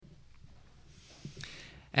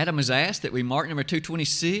Adam has asked that we mark number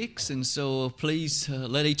 226, and so please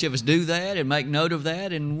let each of us do that and make note of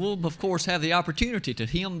that, and we'll, of course, have the opportunity to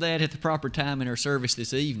hymn that at the proper time in our service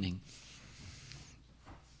this evening.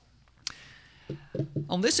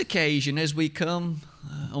 On this occasion, as we come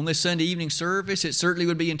on this Sunday evening service, it certainly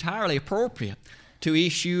would be entirely appropriate to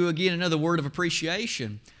issue again another word of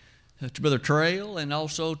appreciation to Brother Trail and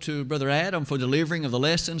also to Brother Adam for delivering of the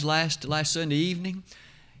lessons last Sunday evening.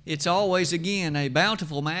 It's always, again, a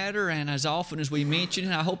bountiful matter, and as often as we mention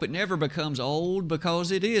it, I hope it never becomes old,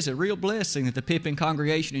 because it is a real blessing that the Pippin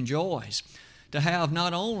congregation enjoys, to have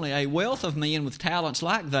not only a wealth of men with talents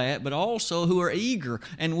like that, but also who are eager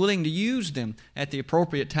and willing to use them at the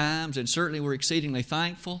appropriate times, and certainly we're exceedingly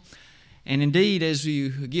thankful. And indeed, as you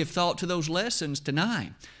give thought to those lessons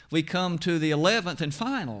tonight, we come to the 11th and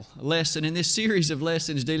final lesson in this series of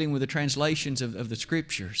lessons dealing with the translations of the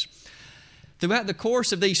Scriptures. Throughout the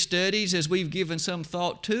course of these studies, as we've given some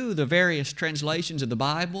thought to the various translations of the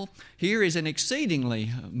Bible, here is an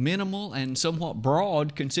exceedingly minimal and somewhat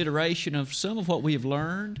broad consideration of some of what we have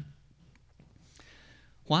learned.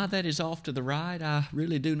 Why that is off to the right, I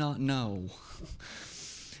really do not know.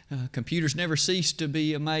 Computers never cease to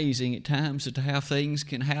be amazing at times at how things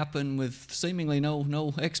can happen with seemingly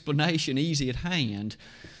no explanation easy at hand.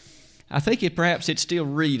 I think perhaps it's still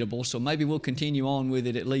readable, so maybe we'll continue on with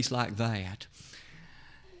it at least like that.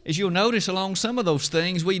 As you'll notice along some of those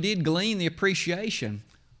things, we did glean the appreciation,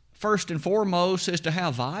 first and foremost, as to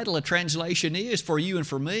how vital a translation is for you and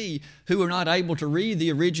for me who are not able to read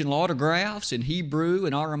the original autographs in Hebrew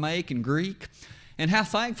and Aramaic and Greek, and how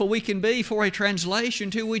thankful we can be for a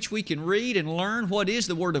translation to which we can read and learn what is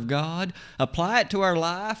the Word of God, apply it to our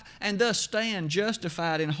life, and thus stand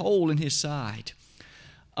justified and whole in His sight.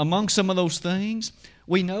 Among some of those things,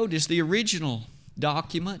 we notice the original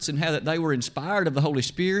documents and how that they were inspired of the Holy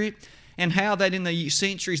Spirit, and how that in the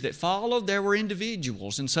centuries that followed there were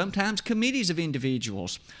individuals and sometimes committees of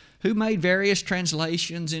individuals who made various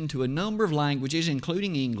translations into a number of languages,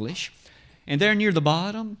 including English. And there near the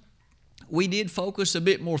bottom, we did focus a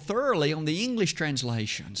bit more thoroughly on the English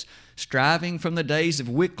translations, striving from the days of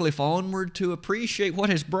Wycliffe onward to appreciate what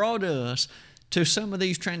has brought us to some of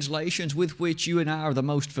these translations with which you and I are the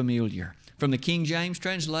most familiar, from the King James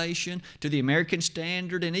translation to the American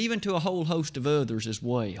Standard and even to a whole host of others as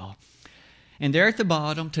well. And there at the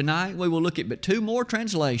bottom, tonight we will look at but two more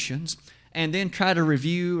translations and then try to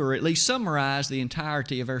review or at least summarize the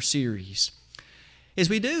entirety of our series. As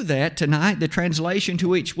we do that, tonight the translation to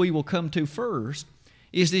which we will come to first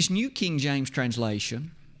is this New King James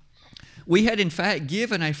translation. We had in fact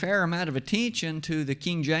given a fair amount of attention to the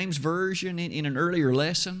King James Version in an earlier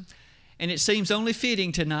lesson, and it seems only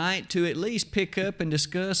fitting tonight to at least pick up and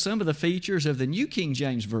discuss some of the features of the New King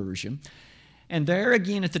James Version. And there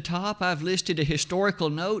again at the top I've listed a historical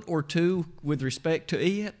note or two with respect to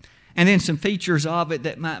it, and then some features of it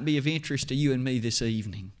that might be of interest to you and me this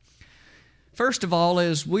evening. First of all,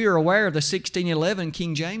 as we are aware of the 1611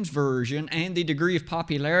 King James Version and the degree of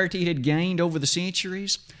popularity it had gained over the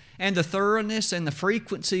centuries, and the thoroughness and the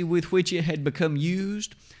frequency with which it had become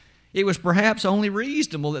used, it was perhaps only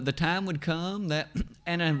reasonable that the time would come that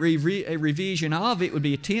a revision of it would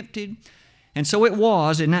be attempted. And so it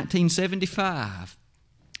was in 1975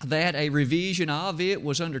 that a revision of it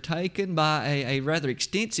was undertaken by a rather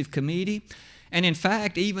extensive committee. And in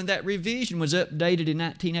fact, even that revision was updated in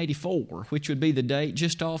 1984, which would be the date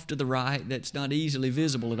just off to the right that's not easily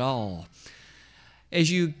visible at all. As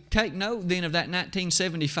you take note then of that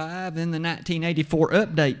 1975 and the 1984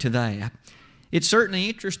 update to that, it's certainly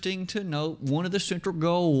interesting to note one of the central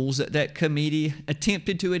goals that that committee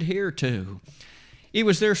attempted to adhere to. It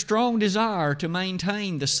was their strong desire to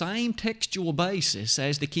maintain the same textual basis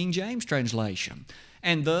as the King James translation,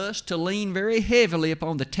 and thus to lean very heavily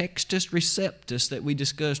upon the Textus Receptus that we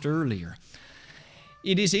discussed earlier.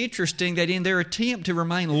 It is interesting that in their attempt to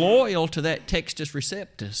remain loyal to that Textus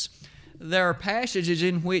Receptus, there are passages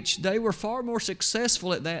in which they were far more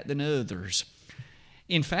successful at that than others.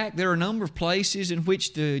 In fact, there are a number of places in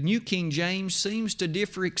which the New King James seems to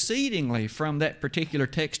differ exceedingly from that particular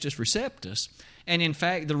Textus Receptus, and in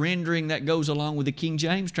fact the rendering that goes along with the King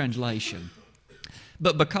James translation.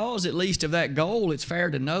 But because at least of that goal, it's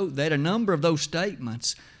fair to note that a number of those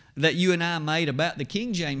statements that you and I made about the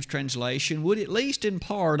King James translation would at least in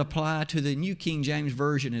part apply to the New King James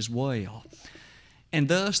Version as well. And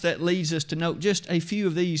thus that leads us to note just a few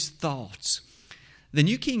of these thoughts. The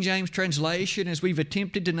New King James translation, as we've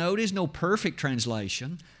attempted to note, is no perfect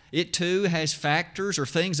translation. It too has factors or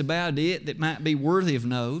things about it that might be worthy of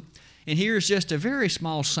note. And here's just a very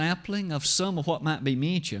small sampling of some of what might be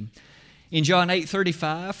mentioned. In John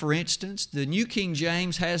 8:35, for instance, the New King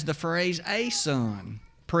James has the phrase "a son"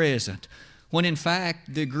 present, when in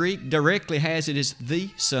fact the Greek directly has it as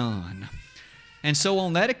 "the Son." And so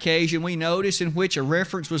on that occasion, we notice in which a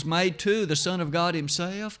reference was made to the Son of God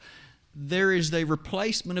Himself, there is the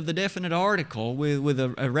replacement of the definite article with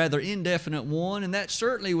a rather indefinite one, and that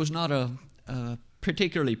certainly was not a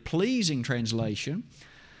particularly pleasing translation.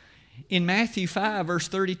 In Matthew 5, verse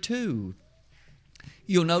 32,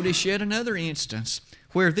 you'll notice yet another instance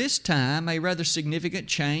where this time a rather significant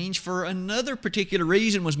change for another particular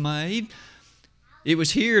reason was made. It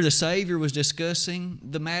was here the Savior was discussing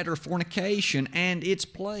the matter of fornication and its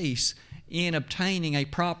place in obtaining a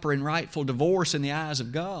proper and rightful divorce in the eyes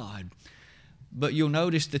of God. But you'll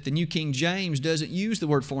notice that the New King James doesn't use the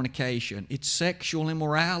word fornication. It's sexual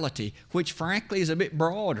immorality, which frankly is a bit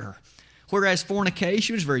broader. Whereas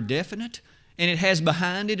fornication is very definite, and it has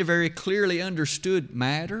behind it a very clearly understood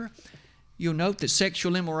matter, you'll note that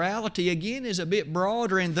sexual immorality again is a bit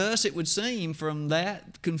broader, and thus it would seem from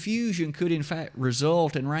that confusion could in fact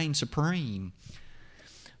result and reign supreme.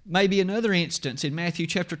 Maybe another instance in Matthew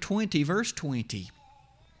chapter 20, verse 20.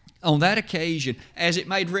 On that occasion, as it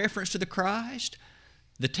made reference to the Christ,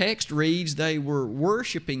 the text reads they were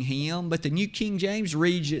worshiping Him, but the New King James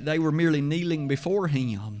reads that they were merely kneeling before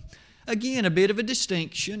Him. Again, a bit of a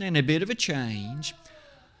distinction and a bit of a change.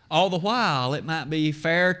 All the while, it might be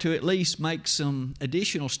fair to at least make some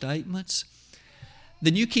additional statements.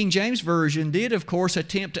 The New King James Version did, of course,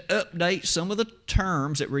 attempt to update some of the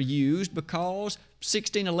terms that were used because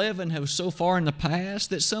 1611 was so far in the past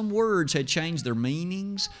that some words had changed their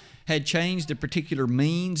meanings, had changed the particular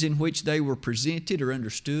means in which they were presented or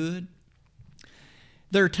understood.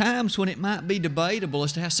 There are times when it might be debatable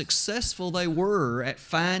as to how successful they were at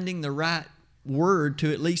finding the right word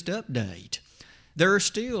to at least update. There are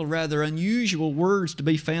still rather unusual words to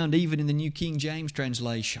be found even in the New King James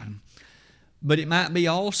translation. But it might be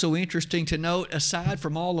also interesting to note, aside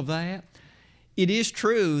from all of that, it is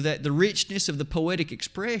true that the richness of the poetic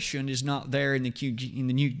expression is not there in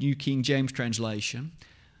the New King James translation.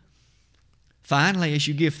 Finally, as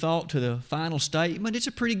you give thought to the final statement, it's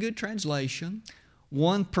a pretty good translation.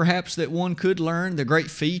 One perhaps that one could learn the great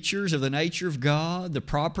features of the nature of God, the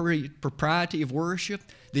propriety of worship,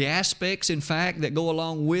 the aspects, in fact, that go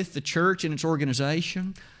along with the church and its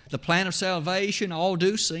organization. The plan of salvation all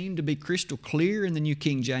do seem to be crystal clear in the New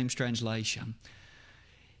King James translation.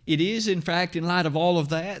 It is, in fact, in light of all of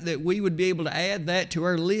that, that we would be able to add that to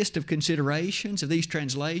our list of considerations of these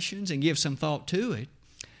translations and give some thought to it.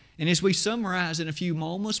 And as we summarize in a few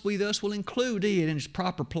moments, we thus will include it in its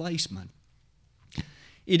proper placement.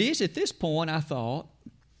 It is at this point, I thought,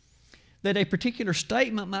 that a particular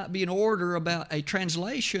statement might be in order about a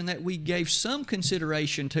translation that we gave some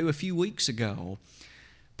consideration to a few weeks ago,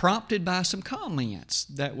 prompted by some comments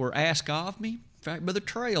that were asked of me. In fact, Brother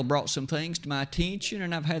Trail brought some things to my attention,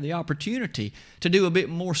 and I've had the opportunity to do a bit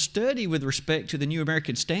more study with respect to the New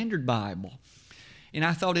American Standard Bible. And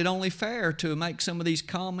I thought it only fair to make some of these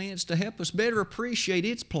comments to help us better appreciate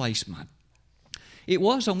its placement. It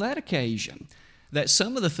was on that occasion that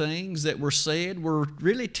some of the things that were said were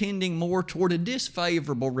really tending more toward a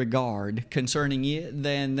disfavorable regard concerning it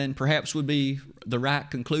than perhaps would be the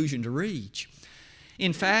right conclusion to reach.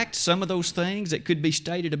 In fact, some of those things that could be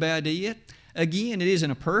stated about it, again, it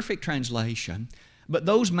isn't a perfect translation, but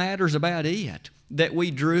those matters about it that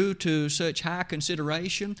we drew to such high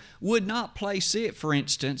consideration would not place it, for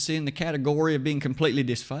instance, in the category of being completely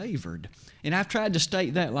disfavored. And I've tried to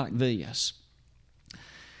state that like this.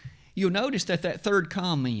 You'll notice that third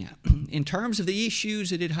comment, in terms of the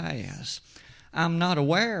issues that it has, I'm not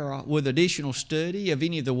aware with additional study of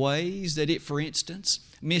any of the ways that it, for instance,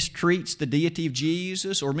 mistreats the deity of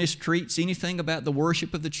Jesus or mistreats anything about the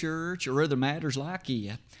worship of the church or other matters like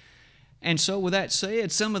it. And so with that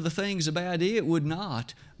said, some of the things about it would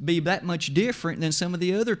not be that much different than some of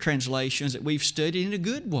the other translations that we've studied in a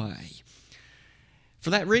good way. For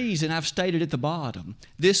that reason, I've stated at the bottom,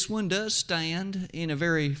 this one does stand in a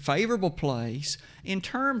very favorable place in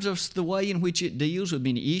terms of the way in which it deals with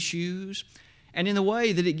many issues and in the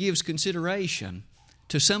way that it gives consideration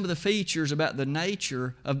to some of the features about the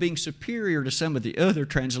nature of being superior to some of the other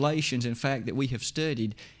translations, in fact, that we have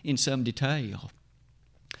studied in some detail.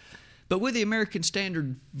 But with the American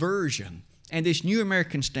Standard Version and this New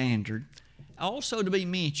American Standard, also to be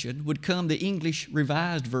mentioned would come the English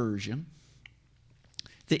Revised Version.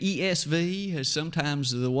 The ESV is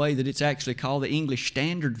sometimes the way that it's actually called, the English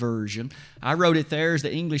Standard Version. I wrote it there as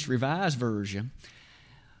the English Revised Version.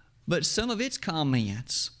 But some of its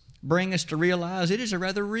comments bring us to realize it is a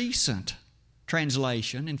rather recent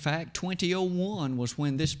translation. In fact, 2001 was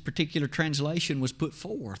when this particular translation was put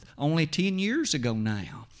forth, only 10 years ago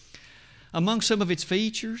now. Among some of its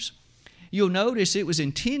features, you'll notice it was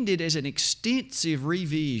intended as an extensive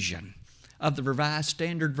revision of the Revised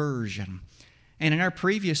Standard Version. And in our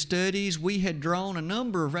previous studies, we had drawn a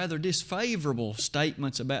number of rather disfavorable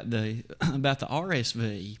statements about the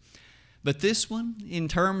RSV. But this one, in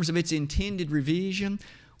terms of its intended revision,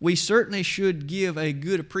 we certainly should give a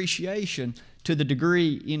good appreciation to the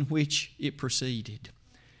degree in which it proceeded.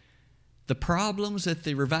 The problems that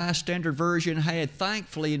the Revised Standard Version had,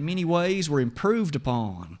 thankfully, in many ways were improved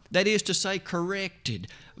upon. That is to say, corrected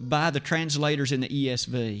by the translators in the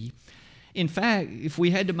ESV. In fact, if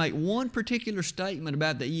we had to make one particular statement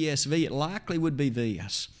about the ESV, it likely would be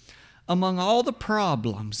this. Among all the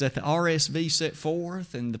problems that the RSV set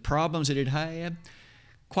forth and the problems that it had,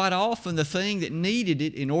 quite often the thing that needed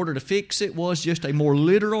it in order to fix it was just a more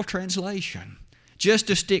literal translation, just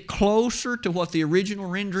to stick closer to what the original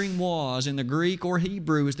rendering was in the Greek or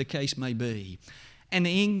Hebrew, as the case may be. And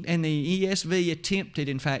the ESV attempted,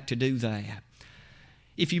 in fact, to do that.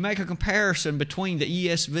 If you make a comparison between the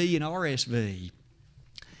ESV and RSV,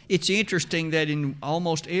 it's interesting that in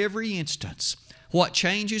almost every instance, what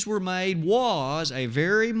changes were made was a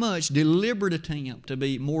very much deliberate attempt to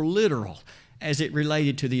be more literal as it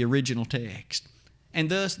related to the original text. And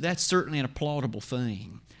thus, that's certainly an applaudable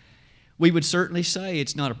thing. We would certainly say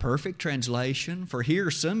it's not a perfect translation, for here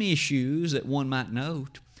are some issues that one might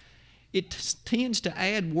note. It tends to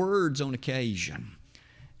add words on occasion.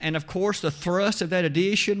 And of course, the thrust of that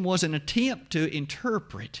edition was an attempt to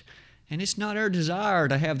interpret. And it's not our desire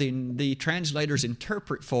to have the translators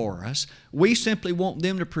interpret for us. We simply want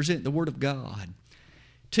them to present the Word of God.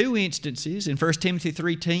 Two instances, in 1 Timothy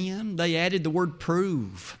 3:10, they added the word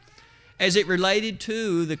prove. As it related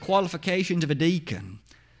to the qualifications of a deacon,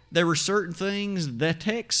 there were certain things the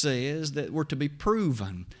text says that were to be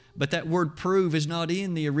proven, but that word prove is not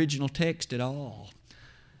in the original text at all.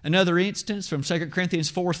 Another instance from 2 Corinthians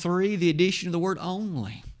 4:3, the addition of the word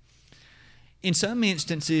only. In some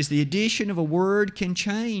instances, the addition of a word can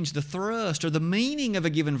change the thrust or the meaning of a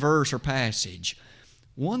given verse or passage.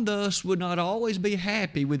 One thus would not always be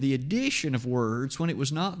happy with the addition of words when it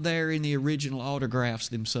was not there in the original autographs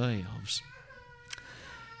themselves.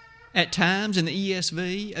 At times in the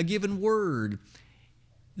ESV, a given word,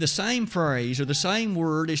 the same phrase or the same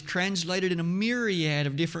word is translated in a myriad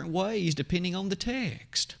of different ways depending on the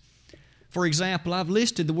text. For example, I've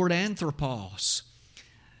listed the word anthropos.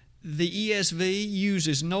 The ESV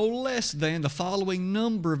uses no less than the following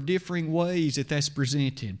number of differing ways that that's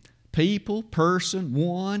presented. People, person,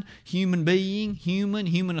 one, human being,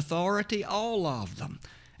 human authority, all of them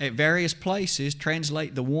at various places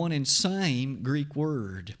translate the one and same Greek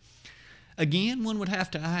word. Again, one would have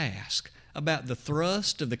to ask about the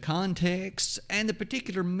thrust of the context and the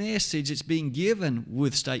particular message that's being given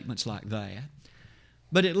with statements like that.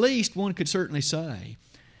 But at least one could certainly say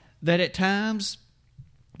that at times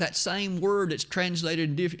that same word that's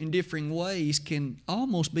translated in differing ways can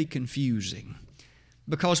almost be confusing.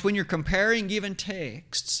 Because when you're comparing given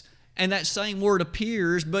texts and that same word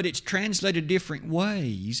appears but it's translated different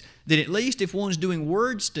ways, then at least if one's doing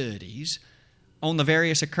word studies on the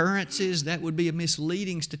various occurrences, that would be a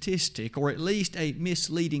misleading statistic or at least a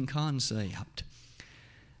misleading concept.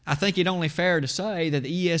 I think it's only fair to say that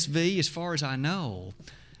the ESV, as far as I know,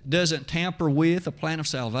 doesn't tamper with a plan of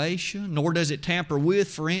salvation, nor does it tamper with,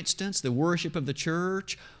 for instance, the worship of the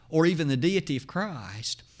church or even the deity of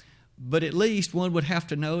Christ. But at least one would have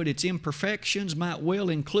to note its imperfections might well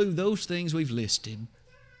include those things we've listed.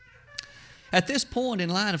 At this point, in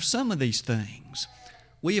light of some of these things,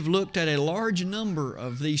 we have looked at a large number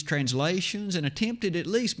of these translations and attempted to at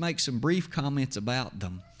least make some brief comments about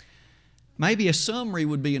them. Maybe a summary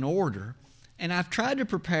would be in order, and I've tried to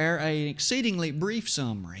prepare an exceedingly brief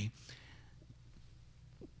summary.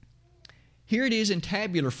 Here it is in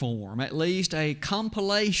tabular form, at least a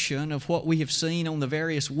compilation of what we have seen on the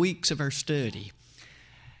various weeks of our study.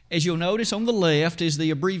 As you'll notice on the left is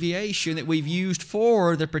the abbreviation that we've used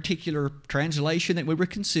for the particular translation that we were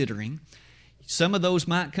considering. Some of those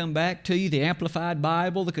might come back to you, the Amplified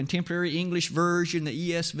Bible, the Contemporary English Version,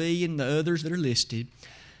 the ESV, and the others that are listed.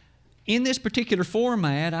 In this particular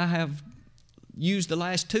format, I have used the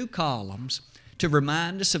last two columns to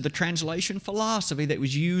remind us of the translation philosophy that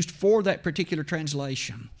was used for that particular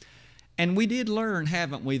translation. And we did learn,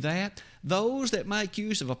 haven't we, that those that make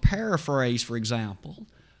use of a paraphrase, for example,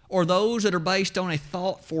 or those that are based on a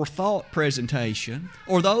thought-for-thought presentation,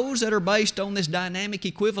 or those that are based on this dynamic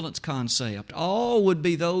equivalence concept, all would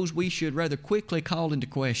be those we should rather quickly call into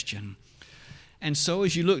question. And so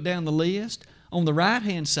as you look down the list, On the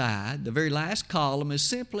right-hand side, the very last column is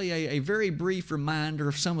simply a very brief reminder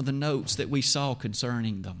of some of the notes that we saw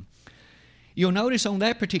concerning them. You'll notice on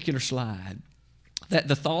that particular slide that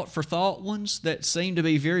the thought-for-thought ones that seem to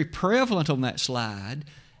be very prevalent on that slide,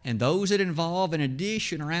 and those that involve an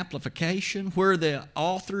addition or amplification where the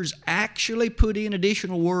authors actually put in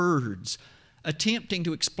additional words, attempting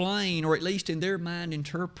to explain or at least in their mind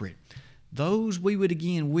interpret, those we would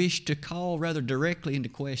again wish to call rather directly into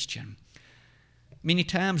question. Many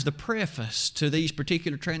times the preface to these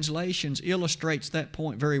particular translations illustrates that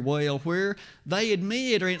point very well, where they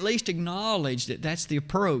admit or at least acknowledge that that's the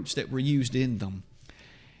approach that were used in them.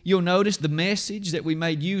 You'll notice the Message that we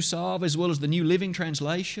made use of, as well as the New Living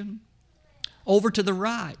Translation. Over to the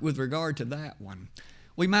right with regard to that one,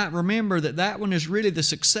 we might remember that that one is really the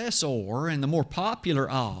successor and the more popular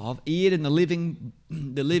of it in the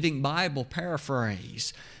Living Bible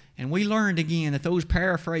paraphrase. And we learned again that those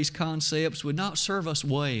paraphrase concepts would not serve us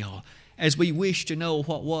well as we wish to know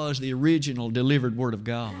what was the original delivered Word of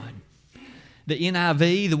God. The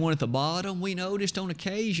NIV, the one at the bottom, we noticed on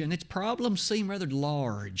occasion its problems seem rather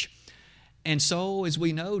large. And so, as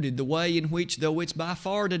we noted, the way in which, though it's by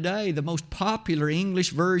far today the most popular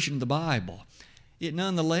English version of the Bible, it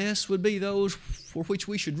nonetheless would be those for which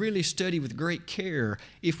we should really study with great care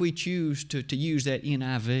if we choose to use that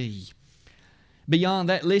NIV. Beyond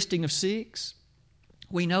that listing of 6,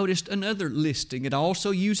 we noticed another listing. It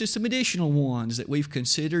also uses some additional ones that we've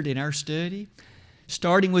considered in our study.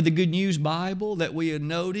 Starting with the Good News Bible that we had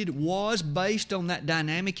noted was based on that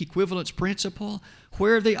dynamic equivalence principle,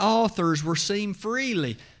 where the authors were seen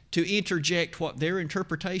freely to interject what their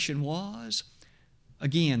interpretation was.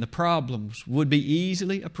 Again, the problems would be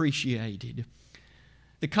easily appreciated.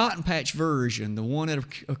 The Cotton Patch Version, the one that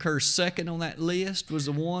occurs second on that list, was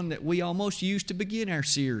the one that we almost used to begin our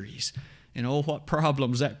series. And oh, what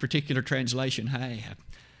problems that particular translation had.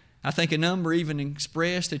 I think a number even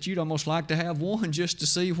expressed that you'd almost like to have one just to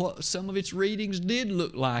see what some of its readings did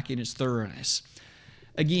look like in its thoroughness.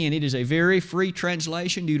 Again, it is a very free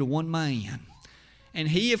translation due to one man. And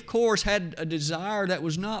he, of course, had a desire that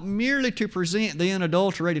was not merely to present the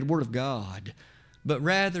unadulterated Word of God, but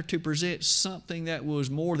rather to present something that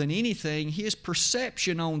was more than anything his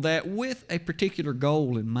perception on that with a particular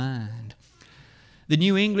goal in mind. The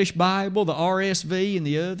New English Bible, the RSV, and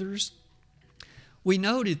the others, we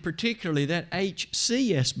noted particularly that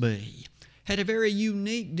HCSB had a very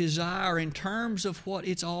unique desire in terms of what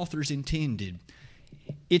its authors intended.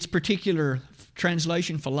 Its particular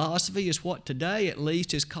translation philosophy is what today at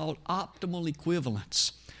least is called optimal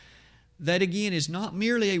equivalence. That again is not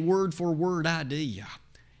merely a word-for-word idea.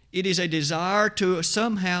 It is a desire to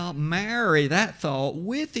somehow marry that thought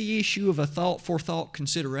with the issue of a thought-for-thought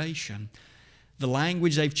consideration. The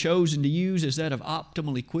language they've chosen to use is that of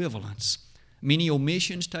optimal equivalence. Many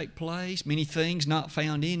omissions take place, many things not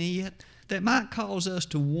found in it that might cause us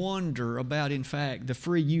to wonder about, in fact, the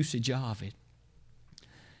free usage of it.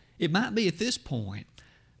 It might be at this point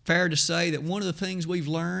fair to say that one of the things we've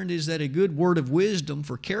learned is that a good word of wisdom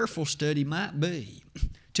for careful study might be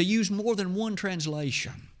to use more than one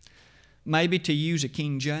translation. Maybe to use a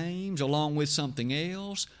King James along with something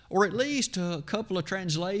else, or at least a couple of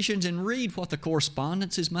translations and read what the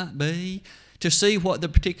correspondences might be, to see what the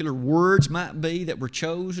particular words might be that were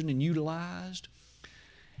chosen and utilized.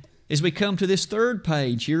 As we come to this third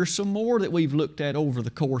page, here are some more that we've looked at over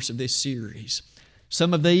the course of this series.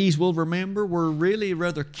 Some of these, we'll remember, were really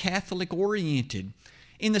rather Catholic-oriented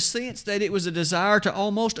in the sense that it was a desire to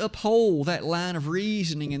almost uphold that line of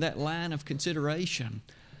reasoning and that line of consideration.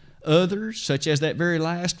 Others, such as that very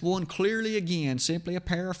last one, clearly again simply a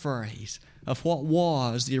paraphrase of what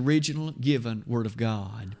was the original given Word of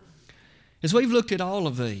God. As we've looked at all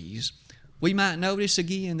of these, we might notice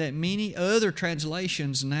again that many other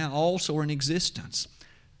translations now also are in existence.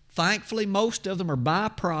 Thankfully, most of them are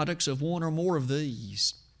byproducts of one or more of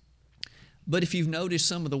these. But if you've noticed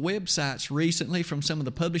some of the websites recently from some of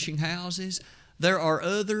the publishing houses, there are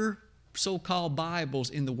other so-called Bibles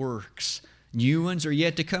in the works. New ones are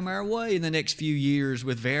yet to come our way in the next few years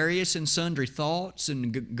with various and sundry thoughts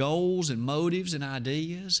and goals and motives and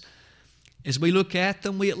ideas. As we look at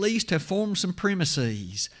them, we at least have formed some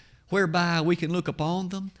premises whereby we can look upon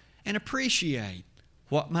them and appreciate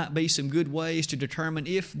what might be some good ways to determine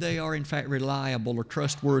if they are in fact reliable or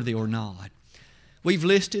trustworthy or not. We've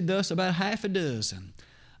listed thus about half a dozen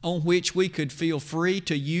on which we could feel free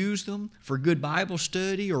to use them for good Bible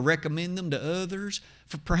study or recommend them to others,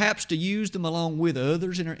 for perhaps to use them along with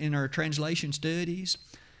others in our translation studies,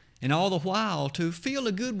 and all the while to feel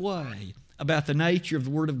a good way about the nature of the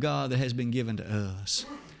Word of God that has been given to us.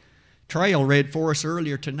 Trail read for us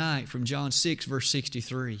earlier tonight from John 6, verse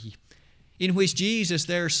 63, in which Jesus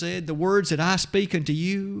there said, "The words that I speak unto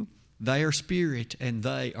you, they are spirit and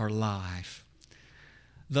they are life."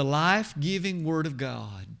 The life-giving Word of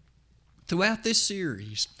God. Throughout this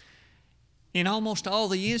series, in almost all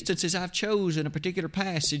the instances I've chosen a particular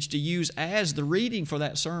passage to use as the reading for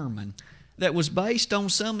that sermon that was based on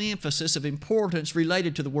some emphasis of importance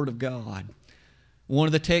related to the Word of God. One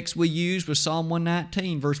of the texts we used was Psalm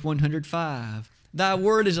 119, verse 105. "Thy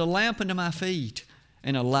word is a lamp unto my feet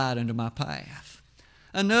and a light unto my path."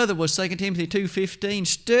 Another was 2 Timothy 2:15,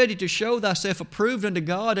 "Study to show thyself approved unto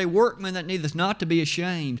God, a workman that needeth not to be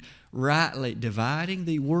ashamed, rightly dividing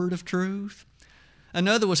the word of truth."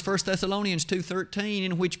 Another was 1 Thessalonians 2:13,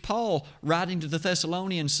 in which Paul, writing to the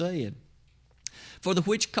Thessalonians, said, "For the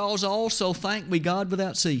which cause also thank we God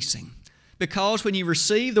without ceasing, because when ye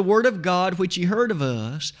received the word of God which ye heard of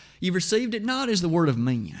us, ye received it not as the word of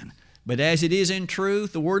men, but as it is in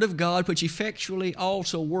truth the word of God which effectually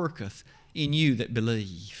also worketh in you that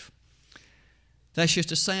believe." That's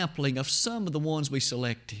just a sampling of some of the ones we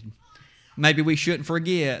selected. Maybe we shouldn't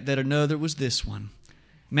forget that another was this one.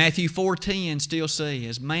 Matthew 4:10 still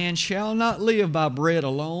says, "Man shall not live by bread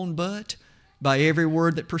alone, but by every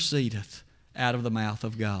word that proceedeth out of the mouth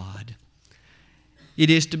of God." It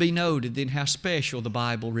is to be noted then how special the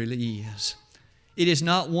Bible really is. It is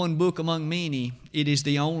not one book among many, it is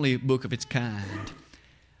the only book of its kind.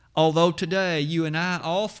 Although today you and I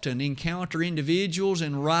often encounter individuals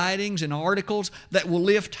and writings and articles that will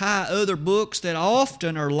lift high other books that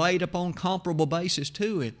often are laid upon comparable basis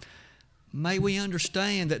to it, may we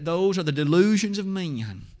understand that those are the delusions of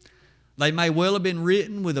men. They may well have been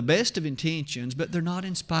written with the best of intentions, but they're not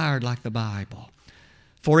inspired like the Bible.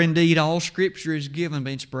 For indeed all Scripture is given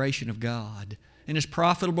by inspiration of God, and is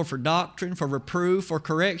profitable for doctrine, for reproof, for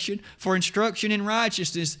correction, for instruction in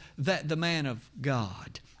righteousness, that the man of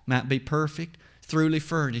God might be perfect, thoroughly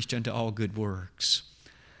furnished unto all good works.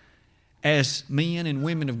 As men and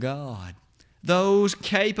women of God, those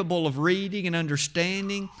capable of reading and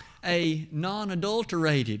understanding a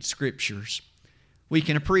non-adulterated Scriptures, we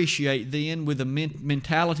can appreciate then with the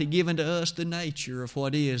mentality given to us the nature of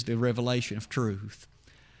what is the revelation of truth.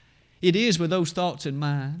 It is with those thoughts in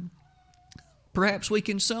mind, perhaps we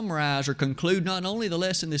can summarize or conclude not only the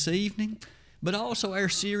lesson this evening, but also our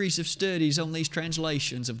series of studies on these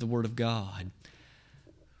translations of the Word of God.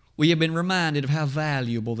 We have been reminded of how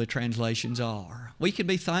valuable the translations are. We can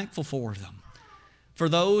be thankful for them. For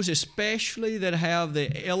those especially that have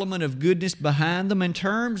the element of goodness behind them in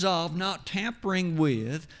terms of not tampering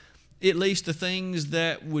with at least the things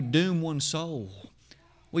that would doom one's soul.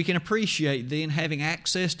 We can appreciate then having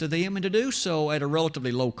access to them and to do so at a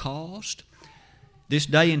relatively low cost. This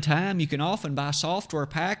day and time you can often buy software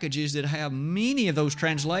packages that have many of those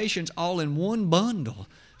translations all in one bundle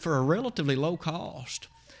for a relatively low cost.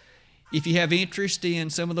 If you have interest in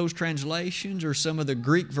some of those translations or some of the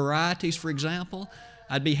Greek varieties, for example,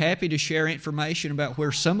 I'd be happy to share information about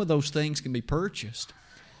where some of those things can be purchased.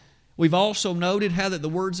 We've also noted how that the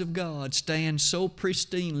words of God stand so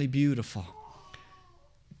pristinely beautiful.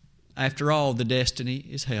 After all, the destiny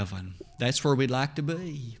is heaven. That's where we'd like to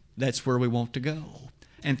be. That's where we want to go.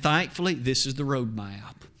 And thankfully, this is the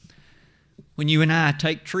roadmap. When you and I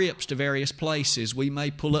take trips to various places, we may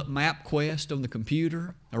pull up MapQuest on the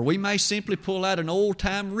computer, or we may simply pull out an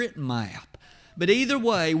old-time written map. But either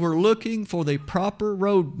way, we're looking for the proper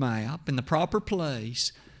roadmap in the proper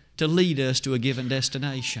place to lead us to a given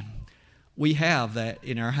destination. We have that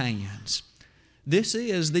in our hands. This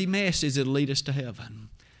is the message that will lead us to heaven.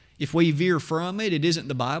 If we veer from it, it isn't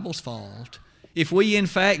the Bible's fault. If we, in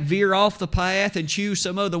fact, veer off the path and choose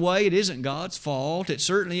some other way, it isn't God's fault. It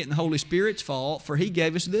certainly isn't the Holy Spirit's fault, for He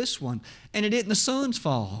gave us this one. And it isn't the Son's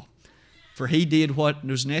fault, for He did what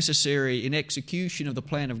was necessary in execution of the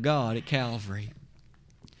plan of God at Calvary.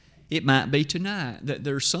 It might be tonight that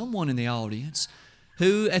there's someone in the audience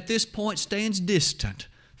who at this point stands distant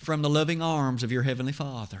from the loving arms of your Heavenly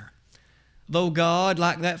Father. Though God,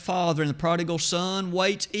 like that father in the prodigal son,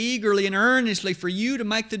 waits eagerly and earnestly for you to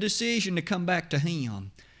make the decision to come back to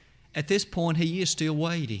Him, at this point He is still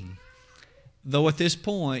waiting. Though at this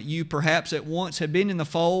point you perhaps at once had been in the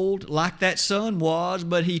fold like that son was,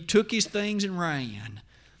 but he took his things and ran.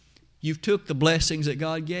 You've took the blessings that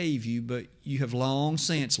God gave you, but you have long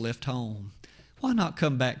since left home. Why not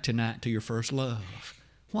come back tonight to your first love?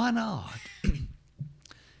 Why not?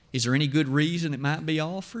 Is there any good reason it might be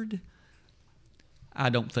offered? I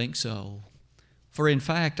don't think so. For in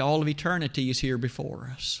fact, all of eternity is here before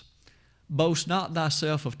us. Boast not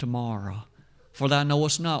thyself of tomorrow, for thou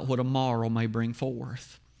knowest not what a morrow may bring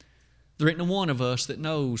forth. There isn't one of us that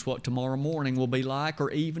knows what tomorrow morning will be like,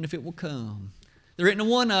 or even if it will come. There isn't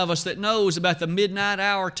one of us that knows about the midnight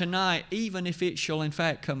hour tonight, even if it shall in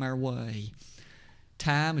fact come our way.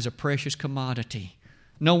 Time is a precious commodity.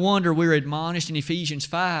 No wonder we're admonished in Ephesians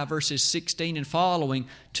 5, verses 16 and following,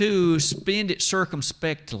 to spend it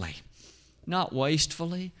circumspectly, not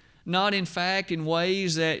wastefully, not in fact in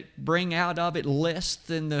ways that bring out of it less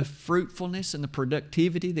than the fruitfulness and the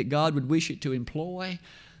productivity that God would wish it to employ,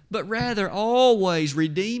 but rather always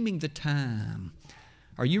redeeming the time.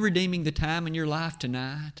 Are you redeeming the time in your life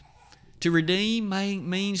tonight? To redeem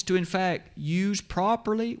means to in fact use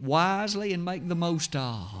properly, wisely, and make the most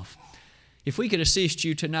of. If we could assist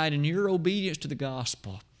you tonight in your obedience to the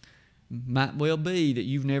gospel, might well be that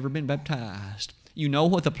you've never been baptized. You know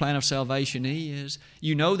what the plan of salvation is.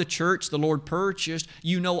 You know the church the Lord purchased.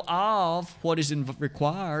 You know of what is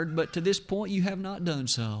required, but to this point you have not done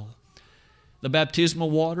so. The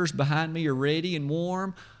baptismal waters behind me are ready and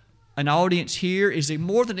warm. An audience here is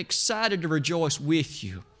more than excited to rejoice with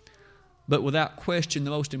you. But without question,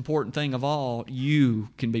 the most important thing of all, you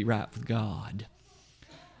can be right with God.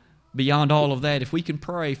 Beyond all of that, if we can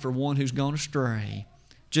pray for one who's gone astray,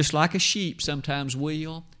 just like a sheep sometimes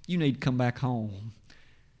will, you need to come back home.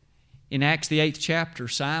 In Acts the 8th chapter,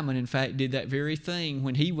 Simon in fact did that very thing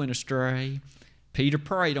when he went astray. Peter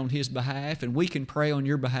prayed on his behalf, and we can pray on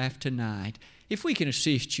your behalf tonight. If we can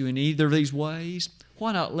assist you in either of these ways,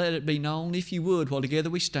 why not let it be known, if you would, while together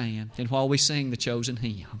we stand and while we sing the chosen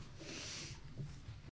hymn.